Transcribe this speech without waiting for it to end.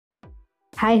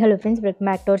Hi hello friends, welcome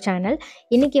back to our channel.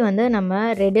 இன்றைக்கி வந்து நம்ம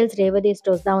ரெவதி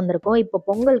ஸ்டோர்ஸ் தான் வந்திருக்கோம். இப்போ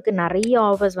பொங்கலுக்கு நிறைய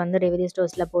ஆஃபர்ஸ் வந்து ரெவதி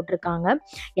ஸ்டோர்ஸில் போட்டிருக்காங்க.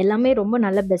 எல்லாமே ரொம்ப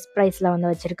நல்ல பெஸ்ட் ப்ரைஸில்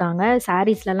வந்து வச்சுருக்காங்க.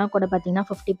 சாரீஸ்லலாம் கூட பார்த்திங்கன்னா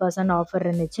 50% ஆஃபர்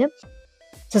இருந்துச்சு.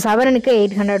 ஸோ சவரனுக்கு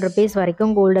 800 ருபீஸ்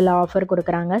வரைக்கும் கோல்டில் ஆஃபர்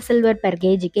கொடுக்குறாங்க. சில்வர் பெர்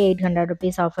கேஜிக்கு 800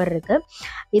 ருபீஸ் ஆஃபர் இருக்குது.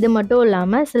 இது மட்டும்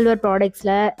இல்லாமல் சில்வர்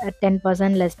ப்ராடக்ட்ஸில்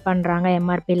 10% லெஸ் பண்ணுறாங்க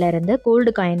எம்ஆர்பியிலேருந்து.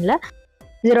 கோல்டு காயினில்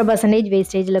 0%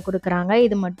 வேஸ்டேஜில் கொடுக்குறாங்க.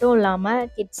 இது மட்டும் இல்லாமல்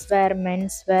கிட்ஸ் வேர்,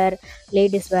 மென்ஸ் வேர்,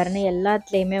 லேடிஸ் வேர்னு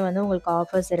எல்லாத்துலேயுமே வந்து உங்களுக்கு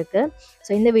ஆஃபர்ஸ் இருக்குது.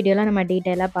 ஸோ இந்த வீடியோலாம் நம்ம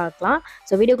டீட்டெயிலாக பார்க்கலாம்.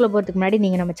 ஸோ வீடியோக்குள்ளே போகிறதுக்கு முன்னாடி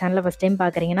நீங்கள் நம்ம சேனலை ஃபஸ்ட் டைம்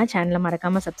பார்க்குறீங்கன்னா சேனலை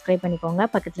மறக்காமல் சப்ஸ்கிரைப் பண்ணிக்கோங்க.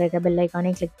 பக்கத்தில் இருக்க பெல்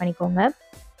ஐக்கானே கிளிக் பண்ணிக்கோங்க.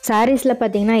 சாரீஸில்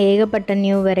பார்த்தீங்கன்னா ஏகப்பட்ட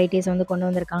நியூ வெரைட்டிஸ் வந்து கொண்டு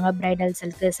வந்திருக்காங்க. ப்ரைடல்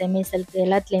சில்க்கு, செமி சில்க்,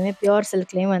 எல்லாத்துலேயுமே பியூர்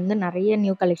சில்க்லேயும் வந்து நிறைய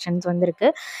நியூ கலெக்ஷன்ஸ் வந்துருக்கு.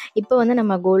 இப்போ வந்து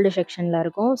நம்ம கோல்டு செக்ஷனில்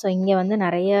இருக்கோம். ஸோ இங்கே வந்து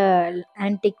நிறைய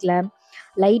ஆன்டிக்கில்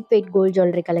light weight gold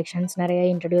jewellery collections நிறைய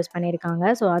இன்ட்ரடியூஸ் பண்ணியிருக்காங்க.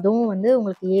 ஸோ அதுவும் வந்து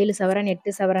உங்களுக்கு 7 சவரன்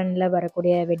 8 சவரனில்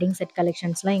வரக்கூடிய வெட்டிங் செட்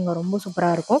கலெக்ஷன்ஸ்லாம் இங்கே ரொம்ப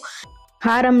சூப்பராக இருக்கும்.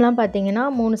 ஹாரம்லாம் பார்த்தீங்கன்னா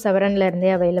 3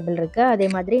 சவரன்லேருந்தே அவைலபிள் இருக்குது. அதே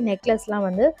மாதிரி நெக்லஸ்லாம்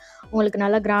வந்து உங்களுக்கு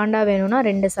நல்லா கிராண்டாக வேணும்னா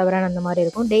 2 சவரன் அந்த மாதிரி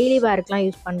இருக்கும். டெய்லி வேர்க்கெலாம்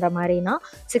யூஸ் பண்ணுற மாதிரினா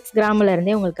 6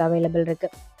 கிராம்லேருந்தே உங்களுக்கு அவைலபிள்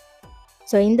இருக்குது.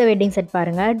 ஸோ இந்த வெட்டிங் செட்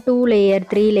பாருங்கள், 2 லேயர்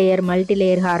 3 லேயர் மல்டி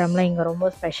லேயர் ஹாரம்லாம் இங்கே ரொம்ப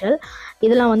ஸ்பெஷல்.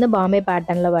 இதெல்லாம் வந்து பாம்பே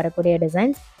பேட்டர்னில் வரக்கூடிய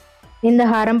டிசைன்ஸ். இந்த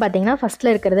ஹாரம் பார்த்தீங்கன்னா ஃபஸ்ட்டில்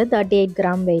இருக்கிறது 38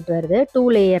 கிராம் வெயிட் வருது. 2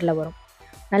 லேயரில் வரும்.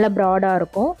 நல்லா ப்ராடாக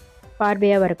இருக்கும்.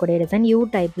 பார்வையாக வரக்கூடிய டிசைன் யூ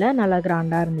டைப்பில் நல்லா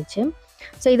கிராண்டாக இருந்துச்சு.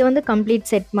 ஸோ இது வந்து கம்ப்ளீட்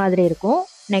செட் மாதிரி இருக்கும்.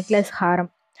 நெக்லஸ் ஹாரம்,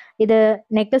 இது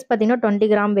நெக்லஸ் பார்த்தீங்கன்னா 20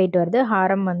 கிராம் வெயிட் வருது.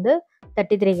 ஹாரம் வந்து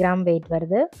 33 கிராம் வெயிட்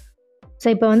வருது. ஸோ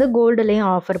இப்போ வந்து கோல்டுலேயும்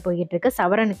ஆஃபர் போய்கிட்டுருக்கு.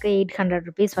 சவரனுக்கு 800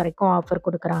 ருபீஸ் வரைக்கும் ஆஃபர்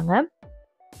கொடுக்குறாங்க.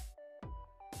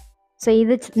 ஸோ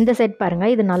இந்த செட்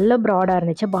பாருங்கள், இது நல்ல ப்ராடாக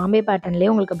இருந்துச்சு. பாம்பே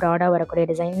பேட்டர்ன்லேயே உங்களுக்கு ப்ராடாக வரக்கூடிய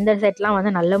டிசைன். இந்த செட்லாம்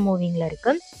வந்து நல்ல மூவிங்கில்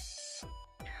இருக்குது.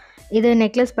 இது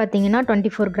நெக்லஸ் பார்த்தீங்கன்னா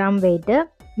 24 கிராம் வெயிட்டு.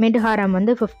 மிட் ஹாரம்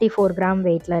வந்து 54 கிராம்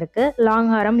வெயிட்டில் இருக்குது. லாங்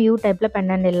ஹாரம் யூ டைப்பில்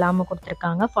பெண்டன்ட் இல்லாமல்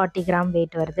கொடுத்துருக்காங்க. 40 கிராம்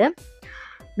வெயிட் வருது.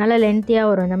 நல்லா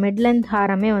லென்த்தியாக வரும். இந்த மிட் லென்த்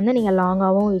ஹாரமே வந்து நீங்கள்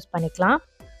லாங்காகவும் யூஸ் பண்ணிக்கலாம்.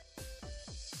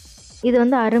 இது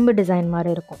வந்து அரும்பு டிசைன்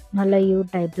மாதிரி இருக்கும். நல்ல யூ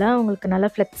டைப்பில் உங்களுக்கு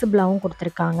நல்லா ஃப்ளெக்சிபிளாகவும்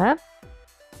கொடுத்துருக்காங்க.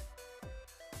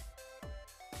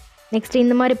 நெக்ஸ்ட்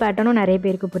இந்த மாதிரி பேட்டர்னும் நிறைய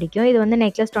பேருக்கு பிடிக்கும். இது வந்து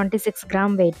நெக்லஸ் 26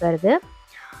 கிராம் வெயிட் வருது.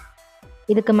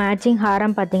 இதுக்கு மேட்சிங்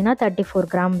ஹாரம் பார்த்தீங்கன்னா 34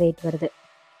 கிராம் வெயிட் வருது.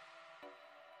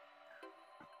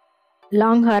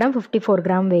 லாங் ஹாரம் 54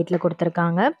 கிராம் வெயிட்டில்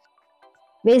கொடுத்துருக்காங்க.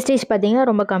 வேஸ்டேஜ் பார்த்தீங்கன்னா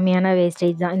ரொம்ப கம்மியான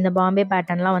வேஸ்டேஜ் தான். இந்த பாம்பே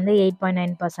பேட்டர்ன்லாம் வந்து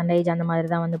 8.9% அந்த மாதிரி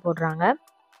தான் வந்து போடுறாங்க.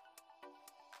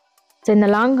 ஸோ இந்த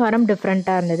லாங் ஹாரம்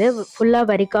டிஃப்ரெண்ட்டாக இருந்தது. ஃபுல்லாக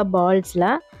வரிக்கா பால்ஸில்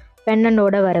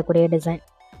பென்னண்டோட வரக்கூடிய டிசைன்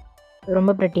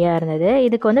ரொம்ப ப்ரிட்டியாக இருந்தது.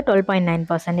 இதுக்கு வந்து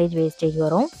 12.9% வேஸ்டேஜ்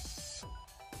வரும்.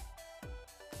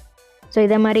 ஸோ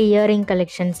இதே மாதிரி earring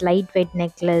collections, light weight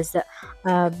necklace,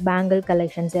 bangle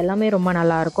collections எல்லாமே ரொம்ப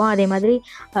நல்லாயிருக்கும். அதே மாதிரி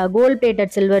gold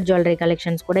plated silver jewellery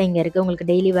collections கூட இங்கே இருக்குது. உங்களுக்கு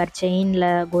டெய்லி வேர் செயினில்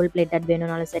கோல்ட் பிளேட்டட்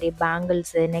வேணும்னாலும் சரி,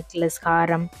 பேங்கிள்ஸு, நெக்லஸ்,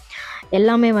 ஹாரம்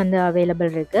எல்லாமே வந்து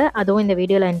அவைலபிள் இருக்குது. அதுவும் இந்த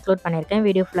வீடியோவில் இன்க்ளூட் பண்ணியிருக்கேன்.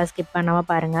 வீடியோ ஃபுல்லாக ஸ்கிப் பண்ணாமல்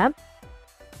பாருங்கள்.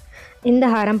 இந்த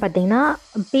ஹாரம் பார்த்திங்கன்னா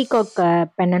பீகாக்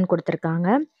பென்னன் கொடுத்துருக்காங்க.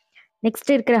 நெக்ஸ்ட்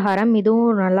இருக்கிற ஹாரம்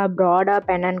இதுவும் நல்லா ப்ராடாக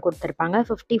பென்னன் கொடுத்துருப்பாங்க.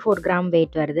 54 கிராம்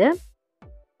வெயிட் வருது.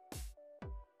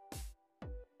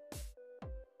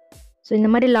 ஸோ இந்த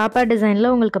மாதிரி லாப்பா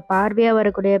டிசைனில் உங்களுக்கு பார்வையாக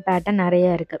வரக்கூடிய பேட்டர்ன் நிறைய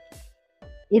இருக்குது.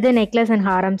 இது நெக்லஸ் அண்ட்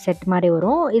ஹாரம் செட் மாதிரி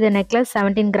வரும். இது நெக்லஸ்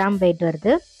 17 கிராம் வெயிட்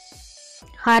வருது.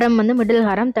 ஹாரம் வந்து மிடில்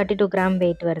ஹாரம் 32 கிராம்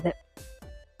வெயிட் வருது.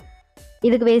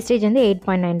 இதுக்கு வேஸ்டேஜ் வந்து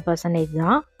 8.9%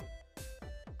 தான்.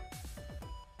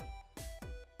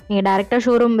 நீங்கள் டேரெக்டாக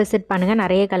ஷோரூம் விசிட் பண்ணுங்கள்,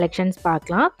 நிறைய கலெக்ஷன்ஸ்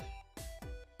பார்க்கலாம்.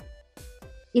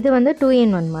 இது வந்து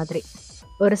 2-in-1 மாதிரி.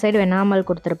 ஒரு சைடு வெண்ணாமல்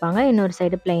கொடுத்துருப்பாங்க, இன்னொரு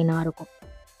சைடு பிளெயினாக இருக்கும்.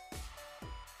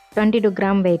 22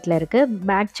 கிராம் வெயிட்டில் இருக்குது.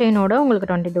 பேக் செயினோட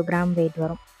உங்களுக்கு 22 கிராம் வெயிட்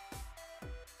வரும்.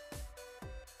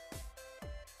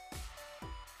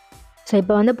 ஸோ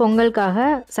இப்போ வந்து பொங்கலுக்காக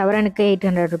சவரனுக்கு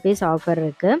 800 ருபீஸ் ஆஃபர்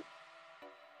இருக்குது.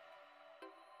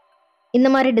 இந்த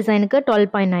மாதிரி டிசைனுக்கு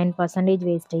 12.9%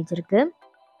 வேஸ்டேஜ் இருக்குது.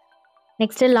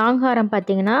 நெக்ஸ்ட்டு லாங் ஹாரம்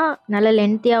பார்த்தீங்கன்னா நல்ல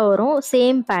லென்த்தியாக வரும்.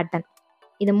 Same pattern.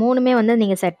 இது மூணுமே வந்து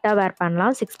நீங்கள் செட்டாக வேர்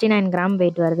பண்ணலாம். 69 கிராம்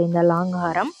வெயிட் வருது இந்த லாங்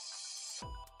ஹாரம்.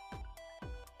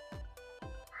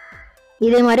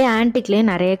 இதே மாதிரி ஆன்டிக்லேயே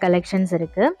நிறைய கலெக்ஷன்ஸ்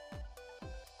இருக்குது.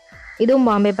 இதுவும்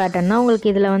பாம்பே பேட்டர்ன் தான்.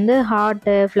 உங்களுக்கு இதில் வந்து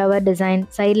ஹார்ட்டு, ஃப்ளவர் டிசைன்,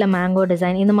 சைடில் மேங்கோ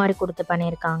டிசைன் இந்த மாதிரி கொடுத்து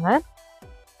பண்ணியிருக்காங்க.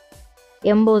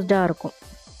 எம்போஸ்டாக இருக்கும்.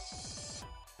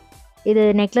 இது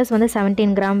நெக்லஸ் வந்து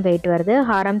 17 கிராம் வெயிட் வருது.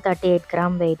 ஹாரம் 38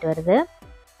 கிராம் வெயிட் வருது.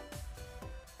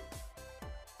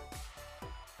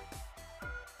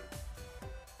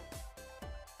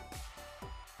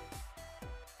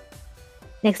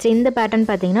 நெக்ஸ்ட் இந்த பேட்டர்ன்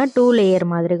பார்த்தீங்கன்னா 2 லேயர்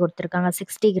மாதிரி கொடுத்துருக்காங்க.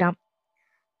 60 கிராம்.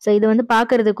 ஸோ இது வந்து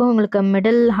பார்க்குறதுக்கும் உங்களுக்கு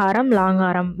மிடில் ஹாரம் லாங்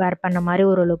ஹாரம் வேர் பண்ண மாதிரி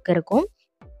ஒரு லுக் இருக்கும்.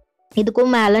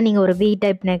 இதுக்கும் மேலே நீங்கள் ஒரு வி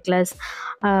டைப் நெக்லஸ்,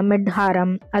 மிட்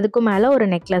ஹாரம், அதுக்கும் மேலே ஒரு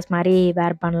நெக்லஸ் மாதிரி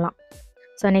வேர் பண்ணலாம்.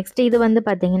 ஸோ நெக்ஸ்ட் இது வந்து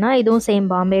பார்த்தீங்கன்னா இதுவும் சேம்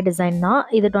பாம்பே டிசைன் தான்.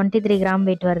 இது 23 கிராம்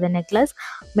வெயிட் வருது நெக்லஸ்.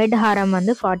 மிட் ஹாரம்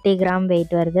வந்து 40 கிராம்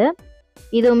வெயிட் வருது.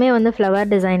 இதுவுமே வந்து ஃப்ளவர்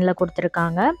டிசைனில்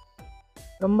கொடுத்துருக்காங்க.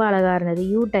 ரொம்ப அழகாக இருந்தது.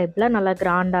 யூ டைப்பில் நல்லா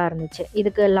கிராண்டாக இருந்துச்சு.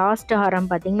 இதுக்கு லாஸ்ட் ஹாரம்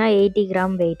பார்த்தீங்கன்னா 80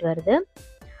 கிராம் வெயிட் வருது.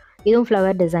 இதுவும்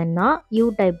ஃப்ளவர் டிசைன் தான். யூ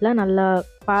டைப்பில் நல்லா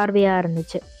பார்வையாக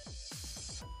இருந்துச்சு.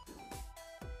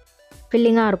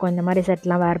 ஃபில்லிங்காக இருக்கும் இந்த மாதிரி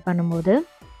செட்லாம் வேர் பண்ணும்போது.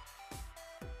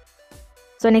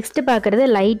 ஸோ நெக்ஸ்ட்டு பார்க்குறது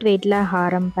லைட் வெயிட்டில்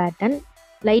ஹாரம் பேட்டர்ன்.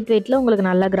 லைட் வெயிட்டில் உங்களுக்கு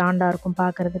நல்லா கிராண்டாக இருக்கும்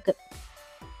பார்க்குறதுக்கு.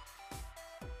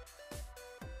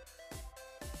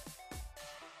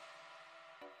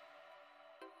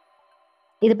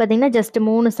 இது பார்த்திங்கன்னா ஜஸ்ட்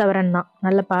 3 சவரன் தான்.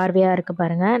 நல்ல பார்வையாக இருக்குது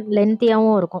பாருங்கள்.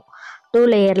 லென்த்தியாகவும் இருக்கும். 2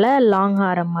 லேயரில் லாங்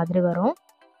ஹாரம் மாதிரி வரும்.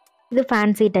 இது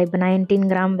ஃபேன்சி டைப் 19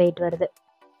 கிராம் வெயிட் வருது.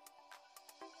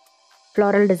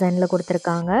 ஃப்ளாரல் டிசைனில்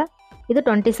கொடுத்துருக்காங்க. இது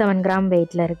 27 கிராம்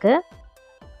வெயிட்டில் இருக்குது.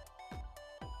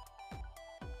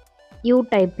 யூ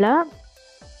டைப்பில்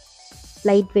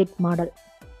லைட் வெயிட் மாடல்.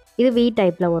 இது வி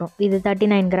டைப்பில் வரும். இது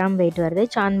 39 கிராம் வெயிட் வருது.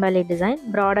 சாந்த்பாலி டிசைன்.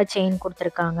 ப்ராடாக செயின்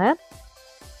கொடுத்துருக்காங்க.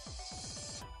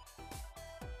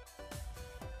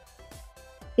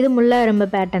 இது முல்லை அரும்பு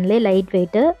பேட்டர்ன்லேயே லைட்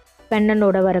வெயிட்டு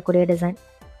பெண்டனோட வரக்கூடிய டிசைன்.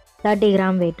 30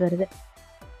 கிராம் வெயிட் வருது.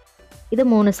 இது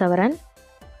 3 சவரன்.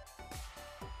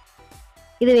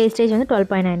 இது வேஸ்டேஜ் வந்து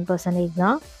 12.9%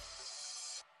 தான்.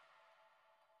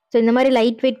 ஸோ இந்த மாதிரி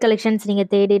லைட் வெயிட் கலெக்ஷன்ஸ் நீங்கள்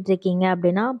தேடிட்டு இருக்கீங்க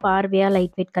அப்படின்னா பார்வையாக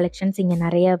லைட் வெயிட் கலெக்ஷன்ஸ் இங்கே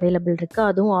நிறைய அவைலபிள் இருக்குது.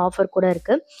 அதுவும் ஆஃபர் கூட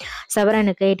இருக்குது.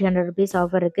 சவரனுக்கு 800 ருபீஸ்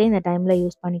ஆஃபர் இருக்குது. இந்த டைமில்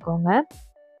யூஸ் பண்ணிக்கோங்க.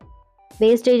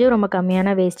 வேஸ்டேஜும் ரொம்ப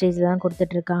கம்மியான வேஸ்டேஜ் தான்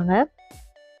கொடுத்துட்ருக்காங்க.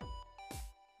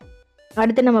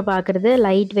 அடுத்து நம்ம பார்க்குறது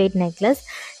லைட் வெயிட் நெக்லஸ்.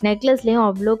 நெக்லஸ்லேயும்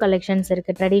அவ்வளோ கலெக்ஷன்ஸ்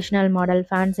இருக்குது. Traditional model,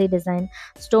 fancy design,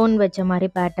 stone வச்ச மாதிரி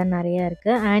பேட்டர்ன் நிறைய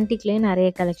இருக்குது. ஆன்டிக்லேயும் நிறைய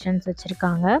கலெக்ஷன்ஸ்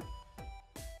வச்சுருக்காங்க.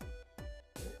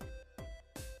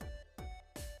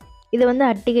 இது வந்து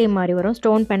அட்டிகை மாதிரி வரும்.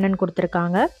 ஸ்டோன் பெண்டன்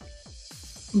கொடுத்துருக்காங்க.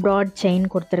 ப்ராட்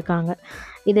செயின் கொடுத்துருக்காங்க.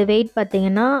 இது வெயிட்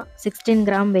பார்த்திங்கன்னா 16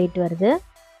 கிராம் வெயிட் வருது.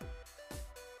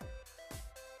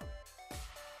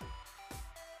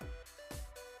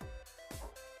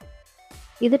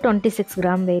 இது 26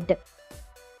 கிராம் வெயிட்டு.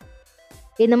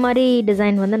 இந்த மாதிரி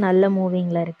டிசைன் வந்து நல்ல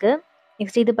மூவிங்கில் இருக்குது.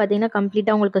 நெக்ஸ்ட் இது பார்த்திங்கன்னா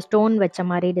கம்ப்ளீட்டாக உங்களுக்கு ஸ்டோன் வச்ச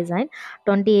மாதிரி டிசைன்.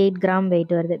 28 கிராம்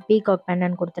வெயிட் வருது. பீகாக்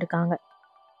பெண்டன் கொடுத்துருக்காங்க.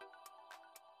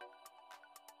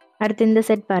 அடுத்து இந்த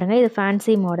செட் பாருங்கள். இது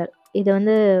ஃபேன்சி மாடல். இது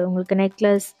வந்து உங்களுக்கு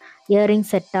நெக்லஸ், இயரிங்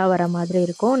செட்டாக வர மாதிரி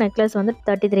இருக்கும். நெக்லஸ் வந்து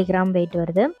 33 கிராம் வெயிட்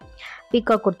வருது.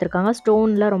 பீகாக் கொடுத்துருக்காங்க.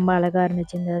 ஸ்டோனில் ரொம்ப அழகாக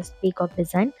இருந்துச்சு இந்த பீகாக்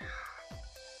டிசைன்.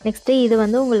 நெக்ஸ்ட்டு இது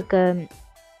வந்து உங்களுக்கு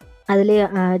அதுலேயே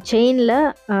செயினில்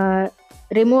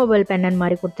ரிமூவபிள் பெண்டன்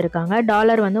மாதிரி கொடுத்துருக்காங்க.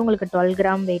 டாலர் வந்து உங்களுக்கு 12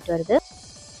 கிராம் வெயிட் வருது.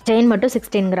 செயின் மட்டும்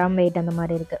 16 கிராம் வெயிட் அந்த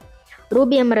மாதிரி இருக்குது.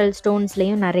 ரூபி எமரல்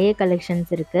ஸ்டோன்ஸ்லேயும் நிறைய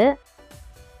கலெக்ஷன்ஸ் இருக்குது.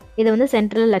 இது வந்து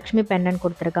சென்ட்ரல் லக்ஷ்மி பெண்டன்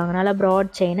கொடுத்துருக்காங்க. நல்லா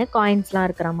ப்ராட் செயின், காயின்ஸ்லாம்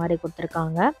இருக்கிற மாதிரி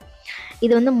கொடுத்துருக்காங்க.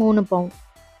 இது வந்து 3 பவுண்ட்.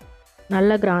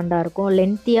 நல்ல கிராண்டாக இருக்கும்.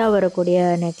 லென்த்தியாக வரக்கூடிய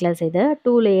நெக்லஸ். இது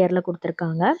 2 லேயரில்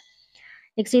கொடுத்துருக்காங்க.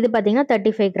 நெக்ஸ்ட் இது பார்த்திங்கன்னா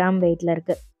 35 கிராம் வெயிட்டில்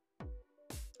இருக்குது.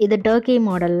 இது டர்க்கி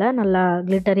மாடலில் நல்லா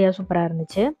கிளிட்டரியாக சூப்பராக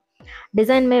இருந்துச்சு.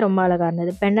 டிசைனுமே ரொம்ப அழகாக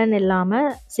இருந்தது. பெண்டன் இல்லாமல்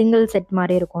சிங்கிள் செட்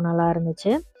மாதிரி இருக்கும். நல்லா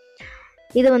இருந்துச்சு.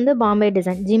 இது வந்து பாம்பே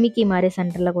டிசைன் ஜிமிக்கி மாதிரி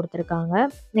சென்டரில் கொடுத்துருக்காங்க.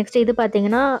 நெக்ஸ்ட் இது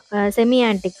பார்த்திங்கன்னா செமி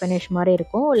ஆன்டிக் ஃபினிஷ் மாதிரி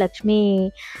இருக்கும். லக்ஷ்மி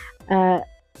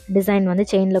டிசைன் வந்து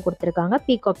செயினில் கொடுத்துருக்காங்க.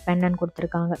 பீகாக் பெண்டன்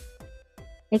கொடுத்துருக்காங்க.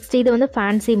 நெக்ஸ்ட் இது வந்து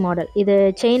ஃபேன்சி மாடல். இது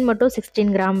செயின் மட்டும் 16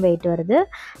 கிராம் வெயிட் வருது.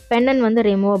 பெண்டன் வந்து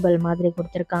ரிமூவபிள் மாதிரி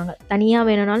கொடுத்துருக்காங்க. தனியாக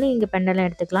வேணும்னாலும் இங்கே பெண்டன்லாம்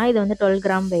எடுத்துக்கலாம். இது வந்து 12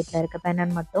 கிராம் வெயிட்டில் இருக்குது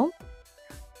பெண்டன் மட்டும்.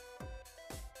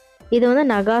 இது வந்து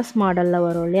நகாஸ் மாடலில்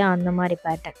வரும் இல்லையா, அந்த மாதிரி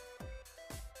பேட்டர்ன்.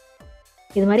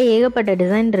 இது மாதிரி ஏகப்பட்ட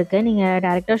டிசைன் இருக்குது. நீங்கள்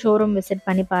டேரெக்டாக ஷோரூம் விசிட்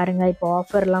பண்ணி பாருங்கள். இப்போ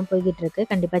ஆஃபர்லாம் போய்கிட்டு இருக்குது.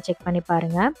 கண்டிப்பாக செக் பண்ணி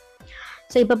பாருங்கள்.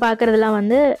 ஸோ இப்போ பார்க்குறதுலாம்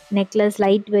வந்து necklace,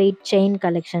 light weight chain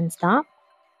collections தான்.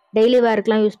 டெய்லி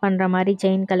வேர்க்கெலாம் யூஸ் பண்ணுற மாதிரி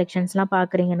செயின் கலெக்ஷன்ஸ்லாம்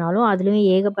பார்க்குறீங்கனாலும் அதுலேயும்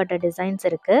ஏகப்பட்ட டிசைன்ஸ்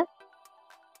இருக்குது.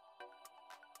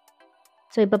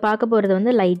 ஸோ இப்போ பார்க்க போகிறது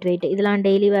வந்து லைட் வெயிட். இதெல்லாம்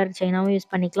டெய்லி வேர் செயினாகவும்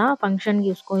யூஸ் பண்ணிக்கலாம், ஃபங்க்ஷன்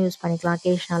யூஸ்க்கும் யூஸ் பண்ணிக்கலாம்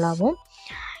அக்கேஷ்னலாகவும்.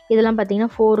 இதெல்லாம்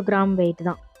பார்த்திங்கன்னா 4 கிராம் வெயிட்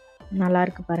தான்.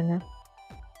 நல்லாயிருக்கு பாருங்கள்.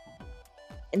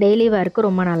 டெய்லி வேர்க்கு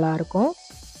ரொம்ப நல்லாயிருக்கும்.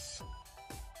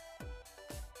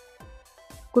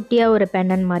 குட்டியாக ஒரு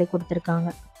பெண்டன் மாதிரி கொடுத்துருக்காங்க.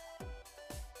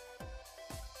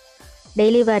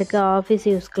 டெய்லி வேர்க்கு, ஆஃபீஸ்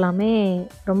யூஸ்க்கெல்லாமே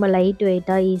ரொம்ப லைட்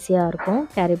வெயிட்டாக ஈஸியாக இருக்கும்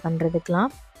கேரி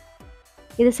பண்ணுறதுக்கெலாம்.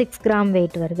 இது 6 கிராம்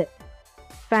வெயிட் வருது.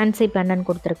 ஃபேன்சி பெண்டன்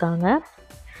கொடுத்துருக்காங்க.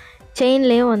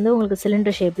 செயின்லேயும் வந்து உங்களுக்கு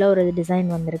சிலிண்டர் ஷேப்பில் ஒரு டிசைன்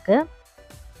வந்திருக்கு.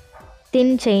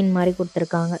 தின் செயின் மாதிரி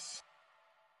கொடுத்துருக்காங்க.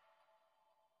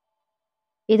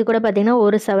 இது கூட பார்த்தீங்கன்னா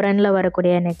ஒரு சவரன்ல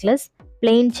வரக்கூடிய நெக்லஸ்,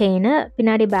 பிளெயின் செயின்,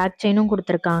 பின்னாடி பேக் செயினும்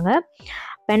கொடுத்துருக்காங்க.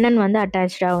 பெண்டன் வந்து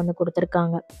அட்டாச்சாக வந்து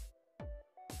கொடுத்துருக்காங்க.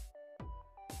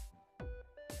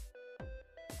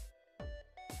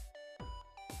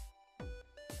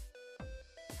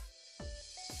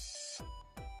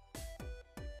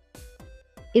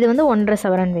 இது வந்து 1.5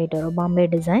 சவரன் வெயிட் வரும், பாம்பே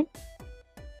டிசைன்.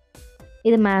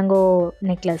 இது மேங்கோ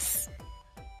நெக்லஸ்.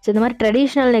 ஸோ இந்த மாதிரி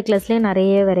ட்ரெடிஷ்னல் நெக்லஸ்லேயே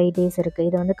நிறைய வெரைட்டிஸ் இருக்குது.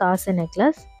 இது வந்து காசு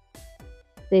நெக்லஸ்.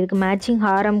 இதுக்கு மேட்சிங்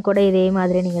ஹாரம் கூட இதே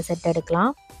மாதிரி நீங்கள் செட்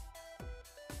எடுக்கலாம்.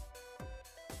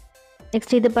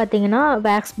 நெக்ஸ்ட் இது பார்த்தீங்கன்னா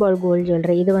வேக்ஸ் பால் கோல்டு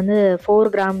ஜுவல்லரி. இது வந்து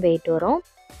 4 கிராம் வெயிட் வரும்.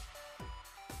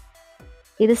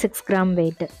 இது 6 கிராம்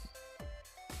வெயிட்.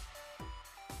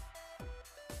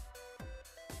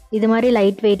 இது மாதிரி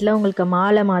லைட் வெயிட்டில் உங்களுக்கு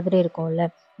மாலை மாதிரி இருக்கும்ல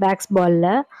வேக்ஸ்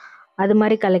பாலில், அது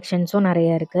மாதிரி கலெக்ஷன்ஸும்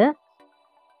நிறைய இருக்குது.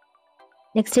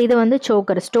 நெக்ஸ்ட் இது வந்து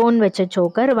சோக்கர், ஸ்டோன் வச்ச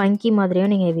சோக்கர், வங்கி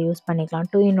மாதிரியும் நீங்கள் இது யூஸ் பண்ணிக்கலாம்.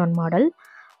 2-in-1 model.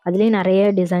 அதுலேயும் நிறைய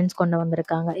டிசைன்ஸ் கொண்டு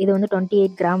வந்திருக்காங்க. இது வந்து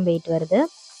 28 கிராம் வெயிட் வருது.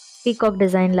 பீகாக்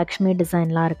டிசைன், லக்ஷ்மி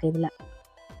டிசைன்லாம் இருக்குது. இதில்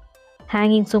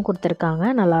ஹேங்கிங்ஸும் கொடுத்துருக்காங்க,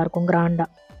 நல்லாயிருக்கும் கிராண்டாக.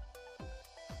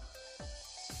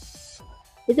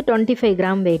 இது 25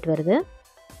 கிராம் வெயிட் வருது.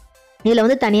 இதில்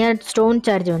வந்து தனியாக ஸ்டோன்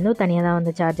சார்ஜ் வந்து தனியாக தான்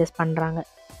வந்து சார்ஜஸ் பண்ணுறாங்க.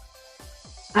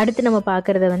 அடுத்து நம்ம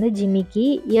பார்க்குறது வந்து ஜிமிக்கி,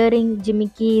 இயரிங்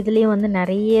ஜிமிக்கி. இதுலேயும் வந்து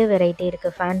நிறைய வெரைட்டி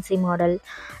இருக்குது. ஃபேன்சி மாடல்,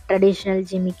 ட்ரெடிஷ்னல்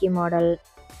ஜிமிக்கி மாடல்,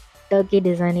 டர்க்கி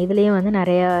டிசைன். இதுலேயும் வந்து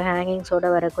நிறைய ஹேங்கிங்ஸோடு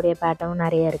வரக்கூடிய பேட்டர்னும்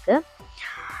நிறைய இருக்குது.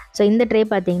 ஸோ இந்த ட்ரே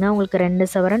பார்த்திங்கன்னா உங்களுக்கு 2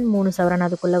 சவரன் 3 சவரன்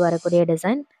அதுக்குள்ளே வரக்கூடிய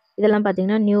டிசைன். இதெல்லாம்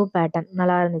பார்த்திங்கன்னா நியூ பேட்டர்ன்,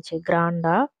 நல்லா இருந்துச்சு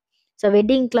கிராண்டாக. ஸோ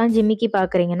வெட்டிங்க்கெலாம் ஜிமிக்கி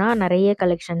பார்க்குறீங்கன்னா நிறைய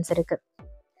கலெக்ஷன்ஸ் இருக்குது.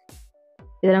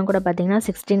 இதெல்லாம் கூட பார்த்திங்கன்னா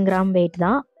 16 கிராம் வெயிட்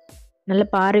தான், நல்ல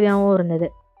பார்வையாகவும் இருந்தது.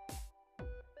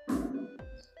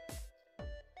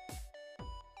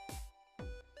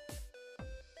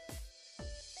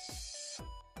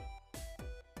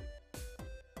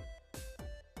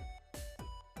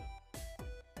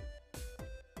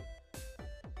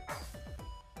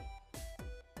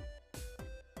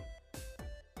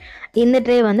 இந்த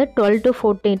ட்ரே வந்து 12 to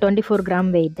 24 கிராம்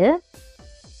வெயிட்டு.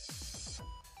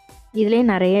 இதுலேயே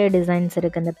நிறைய டிசைன்ஸ்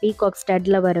இருக்குது. இந்த பீகாக்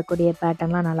ஸ்டட்டில் வரக்கூடிய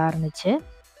பேட்டர்ன்லாம் நல்லா இருந்துச்சு.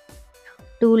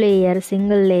 2 லேயர்,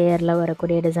 சிங்கிள் லேயரில்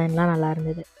வரக்கூடிய டிசைன்லாம் நல்லா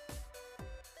இருந்தது.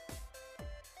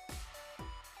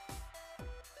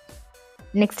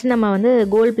 நெக்ஸ்ட் நம்ம வந்து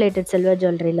கோல்ட் பிளேட்டட் சில்வர்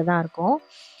ஜுவல்லரியில் தான் இருக்கோம்.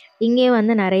 இங்கே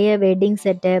வந்து நிறைய wedding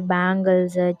set,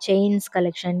 bangles, chains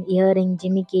collection, earring,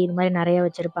 ஜிமிக்கி இது மாதிரி நிறைய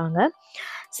வச்சுருப்பாங்க.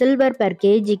 சில்வர் பெர்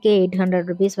கேஜிக்கே 800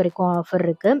 ருபீஸ் வரைக்கும் ஆஃபர்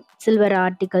இருக்குது. சில்வர்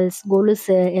ஆர்டிகல்ஸ்,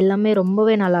 கொலுசு எல்லாமே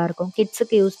ரொம்பவே நல்லாயிருக்கும்.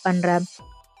 கிட்ஸுக்கு யூஸ் பண்ணுற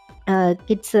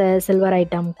கிட்ஸ் சில்வர்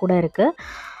ஐட்டம் கூட இருக்குது.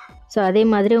 ஸோ அதே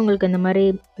மாதிரி உங்களுக்கு இந்த மாதிரி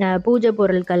பூஜை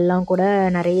பொருட்கள்லாம் கூட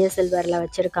நிறைய சில்வரில்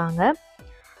வச்சுருக்காங்க.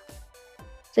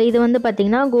 ஸோ இது வந்து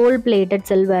பார்த்திங்கன்னா கோல்ட் பிளேட்டட்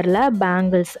சில்வரில்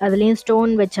பேங்கிள்ஸ், அதுலேயும்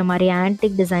ஸ்டோன் வச்ச மாதிரி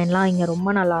ஆன்டிக் டிசைன்லாம் இங்கே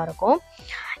ரொம்ப நல்லாயிருக்கும்.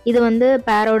 இது வந்து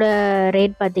பேரோட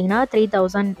ரேட் பார்த்திங்கன்னா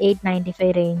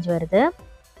 3895 ரேஞ்ச் வருது.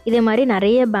 இதே மாதிரி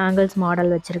நிறைய பேங்கிள்ஸ்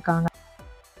மாடல் வச்சுருக்காங்க.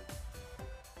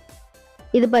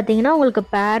 இது பார்த்திங்கன்னா உங்களுக்கு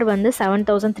பேர் வந்து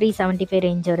 7375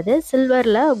 ரேஞ்ச் வருது.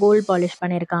 சில்வரில் கோல்ட் பாலிஷ்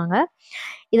பண்ணியிருக்காங்க.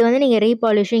 இது வந்து நீங்கள்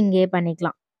ரீபாலிஷும் இங்கேயே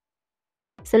பண்ணிக்கலாம்.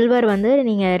 சில்வர் வந்து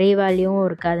நீங்கள் ரீவேல்யூவும்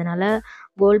இருக்குது, அதனால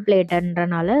கோல்ட்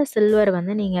பிளேட்டர்ன்றனால சில்வர்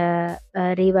வந்து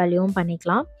நீங்கள் ரீவேல்யூவும்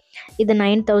பண்ணிக்கலாம். இது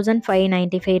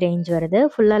 9595 ரேஞ்ச் வருது.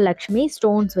 ஃபுல்லாக லக்ஷ்மி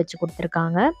ஸ்டோன்ஸ் வச்சு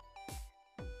கொடுத்துருக்காங்க.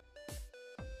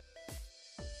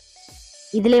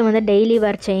 இதுலேயே வந்து டெய்லி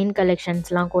வேர் செயின்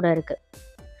கலெக்ஷன்ஸ்லாம் கூட இருக்குது.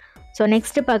 ஸோ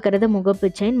நெக்ஸ்ட்டு பார்க்குறது முகப்பு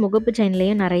செயின். முகப்பு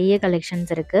செயின்லேயும் நிறைய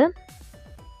கலெக்ஷன்ஸ் இருக்குது.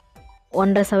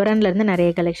 1.5 சவரன்லேருந்து நிறைய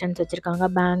கலெக்ஷன்ஸ் வச்சுருக்காங்க.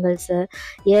 பேங்கிள்ஸு,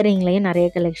 இயரிங்லேயும் நிறைய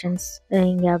கலெக்ஷன்ஸ்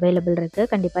இங்கே அவைலபிள் இருக்குது.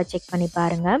 கண்டிப்பாக செக் பண்ணி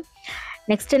பாருங்கள்.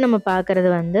 நெக்ஸ்ட்டு நம்ம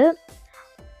பார்க்குறது வந்து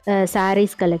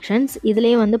சாரீஸ் கலெக்ஷன்ஸ்.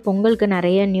 இதுலேயும் வந்து பொங்கலுக்கு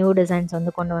நிறைய நியூ டிசைன்ஸ்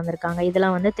வந்து கொண்டு வந்திருக்காங்க.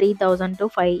 இதெல்லாம் வந்து 3000 to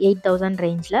 8000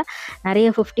 ரேஞ்சில் நிறைய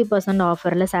 50%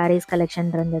 ஆஃபரில் சாரீஸ்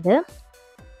கலெக்ஷன் இருந்தது.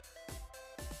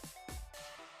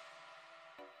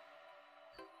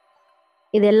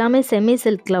 இது எல்லாமே செமி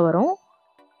சில்கில் வரும்.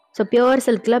 ஸோ பியோர்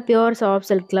சில்கில், பியோர் சாஃப்ட்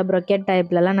சில்கில், ப்ரொக்கெட்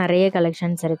டைப்லலாம் நிறைய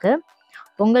கலெக்ஷன்ஸ் இருக்குது.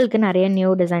 பொங்கலுக்கு நிறைய நியூ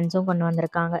டிசைன்ஸும் கொண்டு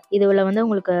வந்திருக்காங்க. இதில் வந்து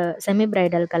உங்களுக்கு செமி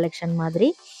பிரைடல் கலெக்ஷன் மாதிரி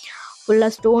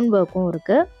ஃபுல்லாக ஸ்டோன் ஒர்க்கும்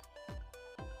இருக்குது.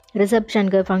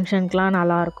 ரிசப்ஷனுக்கு, ஃபங்க்ஷனுக்குலாம்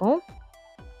நல்லாயிருக்கும்.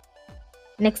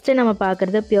 நெக்ஸ்ட்டு நம்ம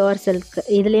பார்க்குறது பியோர் சில்க்.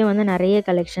 இதுலேயும் வந்து நிறைய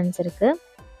கலெக்ஷன்ஸ் இருக்குது.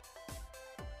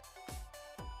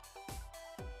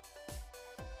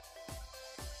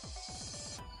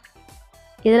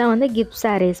 இதெல்லாம் வந்து கிஃப்ட்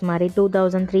சாரீஸ் மாதிரி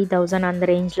 2000 3000 அந்த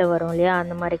ரேஞ்சில் வரும் இல்லையா,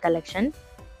 அந்த மாதிரி கலெக்ஷன்.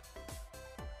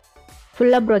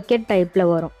 ஃபுல்லாக ப்ரொக்கெட்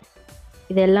டைப்பில் வரும்.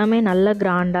 இது எல்லாமே நல்ல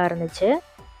கிராண்டாக இருந்துச்சு.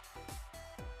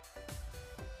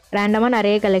 ரேண்டமாக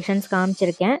நிறைய கலெக்ஷன்ஸ்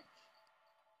காமிச்சிருக்கேன்.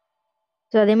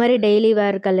 ஸோ அதே மாதிரி டெய்லி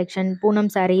வேர் கலெக்ஷன், பூனம்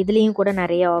சாரீ இதுலேயும் கூட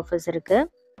நிறைய ஆஃபர்ஸ் இருக்குது.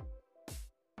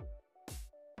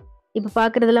 இப்போ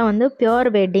பார்க்குறதுலாம் வந்து பியோர்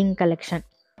வெட்டிங் கலெக்ஷன்.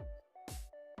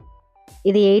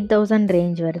 இது 8000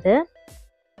 ரேஞ்ச் வருது.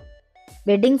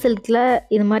 வெட்டிங் சில்கில்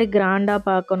இது மாதிரி கிராண்டாக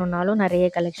பார்க்கணுன்னாலும் நிறைய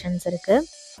கலெக்ஷன்ஸ் இருக்குது.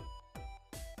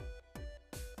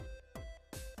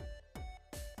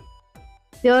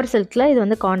 பியோர் சில்கில் இது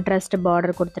வந்து கான்ட்ராஸ்ட்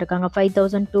பார்டர் கொடுத்துருக்காங்க.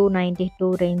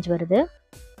 5292 ரேஞ்ச் வருது.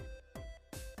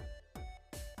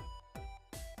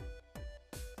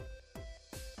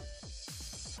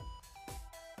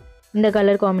 இந்த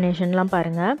கலர் காம்பினேஷன்லாம்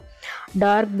பாருங்கள்.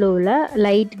 டார்க் ப்ளூவில்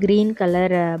லைட் க்ரீன்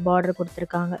கலர் பார்டர்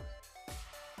கொடுத்துருக்காங்க.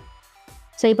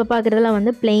 ஸோ இப்போ பார்க்குறதுலாம்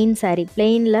வந்து பிளெயின் சாரீ.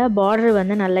 பிளெயினில் பார்டர்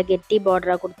வந்து நல்ல கெட்டி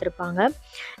பார்டராக கொடுத்துருப்பாங்க.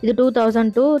 இது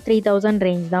 2000 to 3000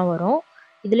 ரேஞ்ச் தான் வரும்.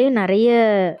 இதுலேயும் நிறைய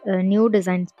நியூ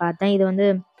டிசைன்ஸ் பார்த்தேன். இது வந்து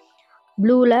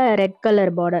ப்ளூவில் ரெட்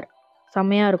கலர் பார்டர்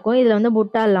செம்மையாக இருக்கும். இதில் வந்து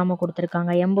புட்டா இல்லாமல்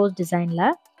கொடுத்துருக்காங்க, எம்போஸ் டிசைனில்.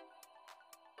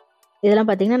 இதெல்லாம்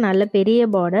பார்த்திங்கன்னா நல்ல பெரிய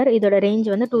பார்டர். இதோட ரேஞ்ச்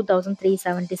வந்து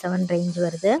 2377 ரேஞ்ச்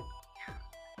வருது.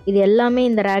 இது எல்லாமே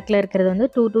இந்த ரேக்கில் இருக்கிறது வந்து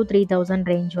 2 to 3000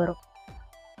 ரேஞ்ச் வரும்.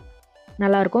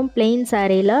 நல்லாயிருக்கும். பிளெயின்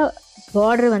சாரியில்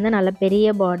பார்டர் வந்து நல்ல பெரிய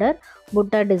பார்டர்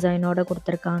புட்டா டிசைனோட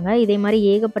கொடுத்துருக்காங்க. இதே மாதிரி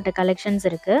ஏகப்பட்ட கலெக்ஷன்ஸ்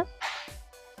இருக்குது.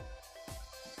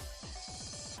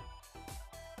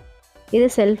 இது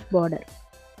செல்ஃப் பார்டர்.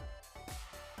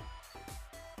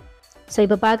 ஸோ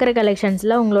இப்போ பார்க்குற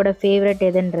கலெக்ஷன்ஸில் உங்களோட ஃபேவரட்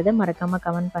எதுன்றது மறக்காமல்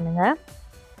கமெண்ட் பண்ணுங்கள்.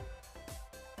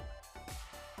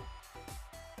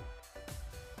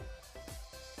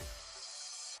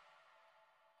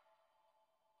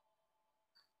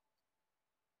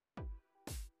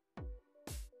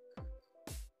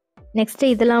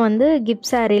 நெக்ஸ்ட்டு இதெல்லாம் வந்து கிஃப்ட்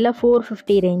சாரியில்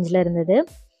 450 ரேஞ்சில் இருந்தது.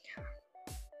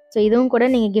 ஸோ இதுவும் கூட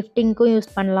நீங்கள் கிஃப்டிங்க்கும்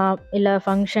யூஸ் பண்ணலாம், இல்லை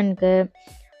ஃபங்க்ஷனுக்கு,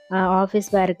 ஆஃபீஸ்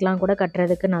வேர்க்கெலாம் கூட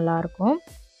கட்டுறதுக்கு நல்லாயிருக்கும்.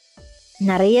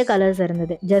 நிறைய கலர்ஸ்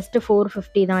இருந்தது. ஜஸ்ட்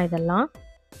 450 தான் இதெல்லாம்.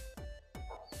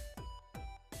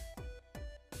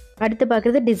 அடுத்து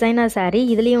பார்க்குறது டிசைனர் சாரீ.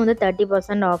 இதுலேயும் வந்து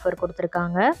 30% ஆஃபர்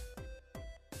கொடுத்துருக்காங்க.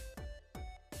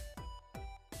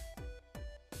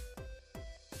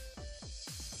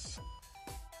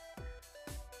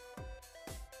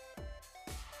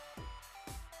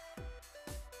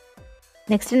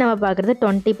 நெக்ஸ்ட்டு நம்ம பார்க்குறது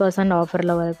 20%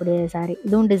 ஆஃபரில் வரக்கூடிய சாரீ.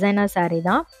 இதுவும் டிசைனர் சாரீ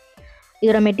தான்.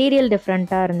 இதோட மெட்டீரியல்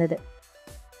டிஃப்ரெண்ட்டாக இருந்தது.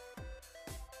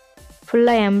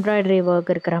 ஃபுல்லாக எம்ப்ராய்டரி ஒர்க்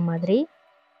இருக்கிற மாதிரி.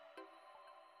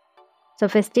 ஸோ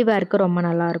ஃபெஸ்டிவருக்கு ரொம்ப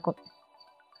நல்லாயிருக்கும்.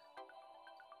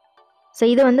 ஸோ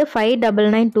இது வந்து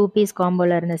 599 2 பீஸ்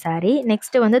காம்போவில் இருந்த சாரீ.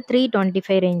 நெக்ஸ்ட்டு வந்து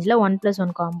 325 ரேஞ்சில்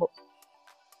 1+1 காம்போ.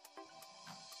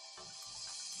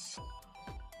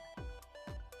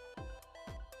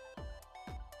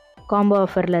 காம்போ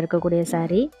ஆஃபரில் இருக்கக்கூடிய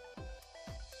சாரீ.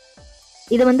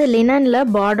 இது வந்து லினனில்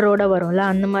பார்டரோடு வரும்ல,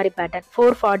 அந்த மாதிரி பேட்டர்ன்.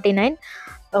 449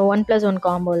 1+1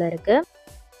 காம்போவில் இருக்குது.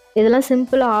 இதெல்லாம்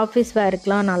சிம்பிளாக ஆஃபீஸ்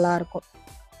வேர்க்கெலாம் நல்லாயிருக்கும்.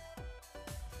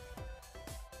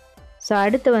 ஸோ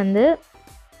அடுத்து வந்து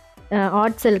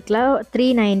ஆர்ட் சில்கில்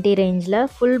 390 ரேஞ்சில்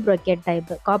ஃபுல் ப்ரொக்கெட்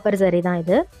டைப்பு காப்பர் சாரீ தான்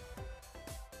இது.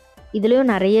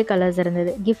 இதுலேயும் நிறைய கலர்ஸ்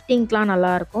இருந்தது. கிஃப்டிங்க்கெலாம்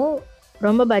நல்லாயிருக்கும்.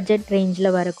 ரொம்ப பட்ஜெட்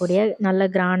ரேஞ்சில் வரக்கூடிய நல்ல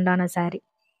கிராண்டான சாரீ.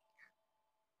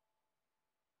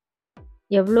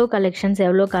 எவ்வளோ கலெக்ஷன்ஸ்,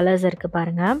 எவ்வளோ கலர்ஸ் இருக்குது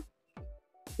பாருங்கள்.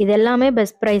 இது எல்லாமே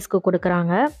பெஸ்ட் ப்ரைஸ்க்கு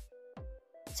கொடுக்குறாங்க.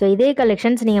 ஸோ இதே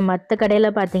கலெக்ஷன்ஸ் நீங்கள் மற்ற கடையில்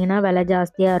பார்த்தீங்கன்னா விலை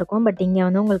ஜாஸ்தியாக இருக்கும். பட் இங்கே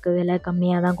வந்து உங்களுக்கு விலை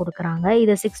கம்மியாக தான் கொடுக்குறாங்க.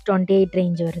 இது 628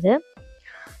 ரேஞ்ச் வருது.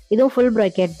 இதுவும் ஃபுல்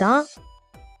ப்ராக்கெட் தான்.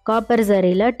 காப்பர்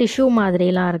சாரியில் டிஷ்யூ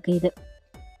மாதிரிலாம் இருக்குது. இது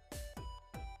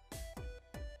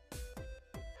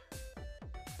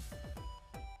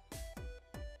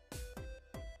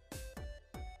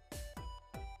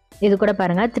இது கூட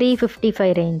பாருங்கள்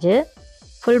 355 range.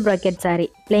 Full bracket sari.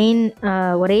 Plain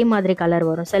ஒரே மாதிரி கலர்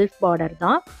வரும். செல்ஃப் பார்டர்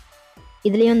தான்.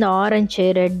 இதுலேயும் இந்த ஆரஞ்சு,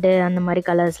 ரெட்டு அந்த மாதிரி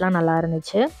கலர்ஸ்லாம் நல்லா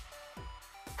இருந்துச்சு.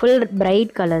 ஃபுல்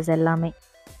பிரைட் கலர்ஸ் எல்லாமே.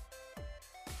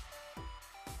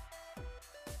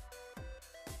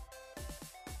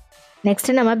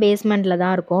 நெக்ஸ்ட்டு நம்ம பேஸ்மெண்ட்டில்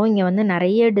தான் இருக்கோம். இங்கே வந்து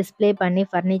நிறைய டிஸ்பிளே பண்ணி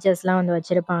ஃபர்னிச்சர்ஸ்லாம் வந்து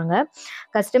வச்சுருப்பாங்க.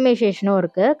 கஸ்டமைசேஷனும்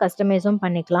இருக்குது. கஸ்டமைஸும்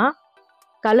பண்ணிக்கலாம்.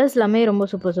 கலர்ஸ் எல்லாமே ரொம்ப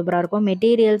சூப்பராக இருக்கும்.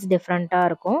 மெட்டீரியல்ஸ் டிஃப்ரெண்ட்டாக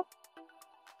இருக்கும்.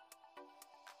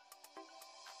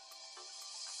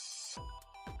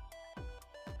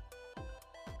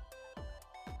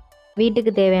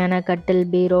 வீட்டுக்கு தேவையான கட்டில்,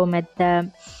 பீரோ, மெத்தை,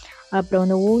 அப்புறம்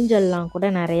வந்து ஊஞ்சல்லாம் கூட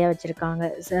நிறையா வச்சுருக்காங்க.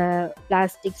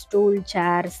 பிளாஸ்டிக் ஸ்டூல்,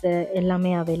 சேர்ஸு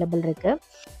எல்லாமே அவைலபிள் இருக்குது.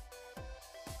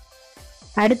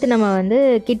 அடுத்து நம்ம வந்து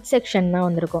கிட் செக்ஷன் தான்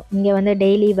வந்திருக்கோம். இங்கே வந்து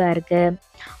டெய்லி வேருக்கு,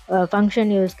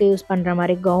 ஃபங்க்ஷன் யூஸ்க்கு யூஸ் பண்ணுற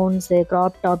மாதிரி கவுன்ஸு,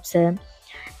 க்ராப் டாப்ஸு,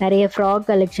 நிறைய ஃப்ராக்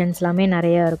கலெக்ஷன்ஸ் எல்லாமே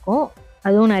நிறையா இருக்கும்.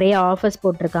 அதுவும் நிறைய ஆஃபர்ஸ்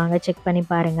போட்டிருக்காங்க. செக் பண்ணி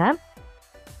பாருங்கள்.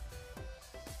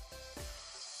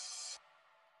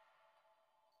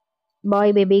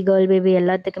 பாய் பேபி, கேர்ள் பேபி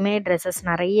எல்லாத்துக்குமே ட்ரெஸ்ஸஸ்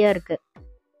நிறைய இருக்குது.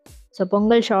 ஸோ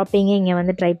பொங்கல் ஷாப்பிங்கே இங்கே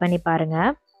வந்து ட்ரை பண்ணி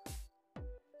பாருங்கள்.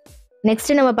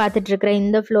 நெக்ஸ்ட்டு நம்ம பார்த்துட்ருக்கிற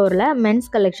இந்த ஃப்ளோரில் மென்ஸ்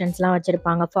கலெக்ஷன்ஸ்லாம்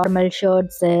வச்சுருப்பாங்க. ஃபார்மல்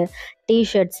ஷர்ட்ஸு,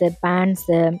 டிஷர்ட்ஸு,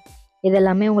 பேண்ட்ஸு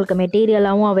இதெல்லாமே உங்களுக்கு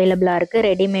மெட்டீரியலாகவும் அவைலபிளாக இருக்குது,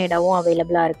 ரெடிமேடாகவும்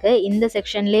அவைலபிளாக இருக்குது. இந்த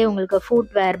செக்ஷன்லேயே உங்களுக்கு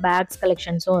ஃபுட்வேர், பேக்ஸ்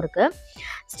கலெக்ஷன்ஸும் இருக்குது.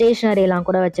 ஸ்டேஷ்னரிலாம்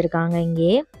கூட வச்சுருக்காங்க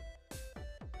இங்கேயே.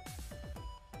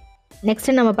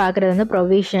 நெக்ஸ்ட்டு நம்ம பார்க்குறது வந்து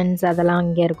ப்ரொவிஷன்ஸ் அதெல்லாம்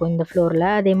இங்கே இருக்கும் இந்த ஃப்ளோரில்.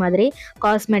 அதே மாதிரி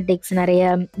காஸ்மெட்டிக்ஸ், நிறைய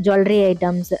ஜுவல்லரி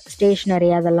ஐட்டம்ஸ், ஸ்டேஷ்னரி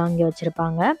அதெல்லாம் இங்கே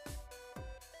வச்சுருப்பாங்க.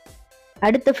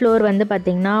 அடுத்த ஃப்ளோர் வந்து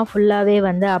பார்த்திங்கன்னா ஃபுல்லாகவே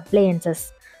வந்து அப்ளையன்சஸ்.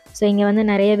 ஸோ இங்கே வந்து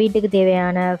நிறைய வீட்டுக்கு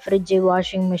தேவையான ஃப்ரிட்ஜு,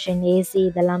 வாஷிங் மிஷின், ஏசி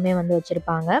இதெல்லாமே வந்து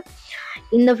வச்சுருப்பாங்க.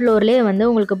 இந்த ஃப்ளோர்லேயே வந்து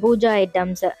உங்களுக்கு பூஜா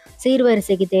ஐட்டம்ஸ்,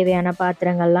 சீர்வரிசைக்கு தேவையான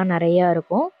பாத்திரங்கள்லாம் நிறையா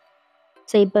இருக்கும்.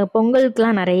 ஸோ இப்போ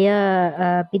பொங்கலுக்குலாம் நிறைய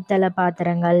பித்தளை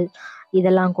பாத்திரங்கள்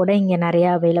இதெல்லாம் கூட இங்கே நிறையா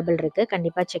அவைலபிள் இருக்குது.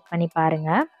 கண்டிப்பாக செக் பண்ணி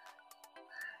பாருங்கள்.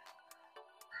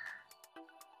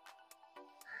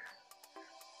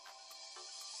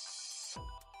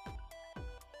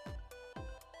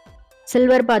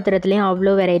 சில்வர் பாத்திரத்துலேயும்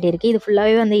அவ்வளோ வெரைட்டி இருக்குது. இது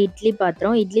ஃபுல்லாகவே வந்து இட்லி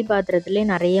பாத்திரம். இட்லி பாத்திரத்துலேயே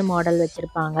நிறைய மாடல்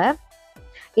வச்சுருப்பாங்க.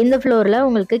 இந்த ஃப்ளோரில்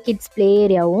உங்களுக்கு கிட்ஸ் ப்ளே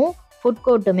ஏரியாவும் ஃபுட்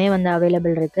கோர்ட்டுமே வந்து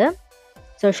அவைலபிள் இருக்குது.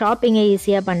 ஸோ ஷாப்பிங்கை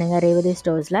ஈஸியாக பண்ணுங்கள் ரேவதி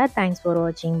ஸ்டோர்ஸில். தேங்க்ஸ் ஃபார்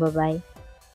வாட்சிங். பாய்.